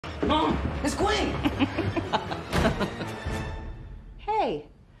Mom, it's Queen! Hey,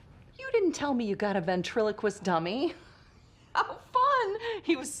 you didn't tell me you got a ventriloquist dummy. How fun!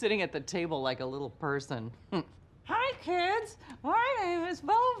 He was sitting at the table like a little person. Hi, kids. My name is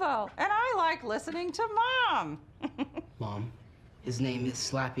Bovo, and I like listening to Mom. Mom, his name is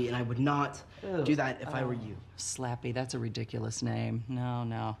Slappy, and I would not do that if I were you. Slappy, that's a ridiculous name.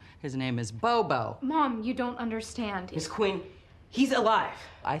 No. His name is Bobo. Mom, you don't understand. Miss Queen, he's alive.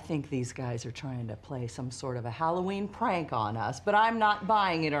 I think these guys are trying to play some sort of a Halloween prank on us, but I'm not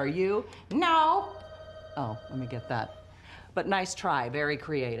buying it, are you? No! Oh, let me get that. But nice try, very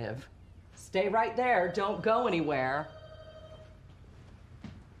creative. Stay right there, don't go anywhere.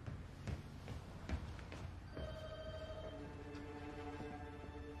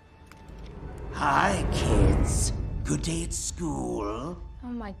 Hi, kids. Good day at school. Oh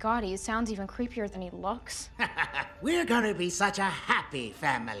my god, he sounds even creepier than he looks. We're gonna be such a happy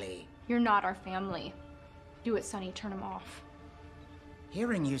family. You're not our family. Do it, Sonny, turn him off.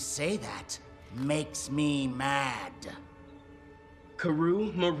 Hearing you say that makes me mad.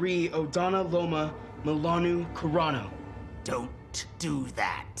 Karu Marie Odana Loma Milanu Kurano. Don't do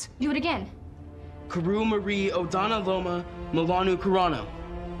that. Do it again. Karu Marie Odana Loma Milanu Kurano.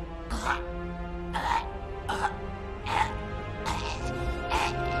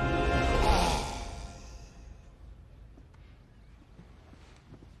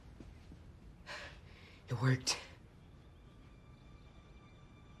 It worked.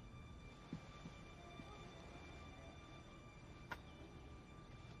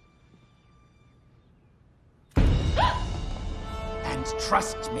 And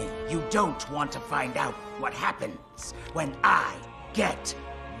trust me, you don't want to find out what happens when I get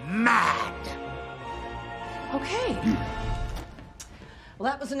mad. Okay.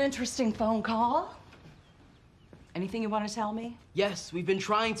 Well, that was an interesting phone call. Anything you want to tell me? Yes, we've been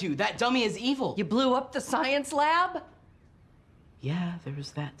trying to. That dummy is evil. You blew up the science lab? Yeah, there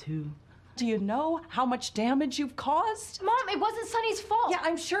was that too. Do you know how much damage you've caused? Mom, it wasn't Sonny's fault. Yeah,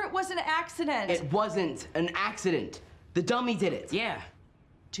 I'm sure it was an accident. It wasn't an accident. The dummy did it. Yeah.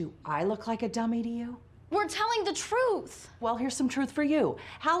 Do I look like a dummy to you? We're telling the truth. Well, here's some truth for you.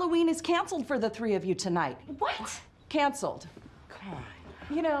 Halloween is canceled for the three of you tonight. What? Canceled.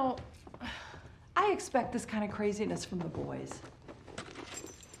 You know, I expect this kind of craziness from the boys.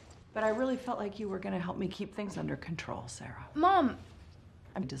 But I really felt like you were going to help me keep things under control, Sarah. Mom.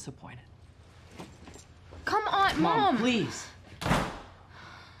 I'm disappointed. Come on, Mom. Please.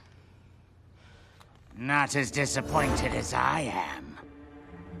 Not as disappointed as I am.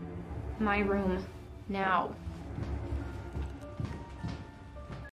 My room. Now.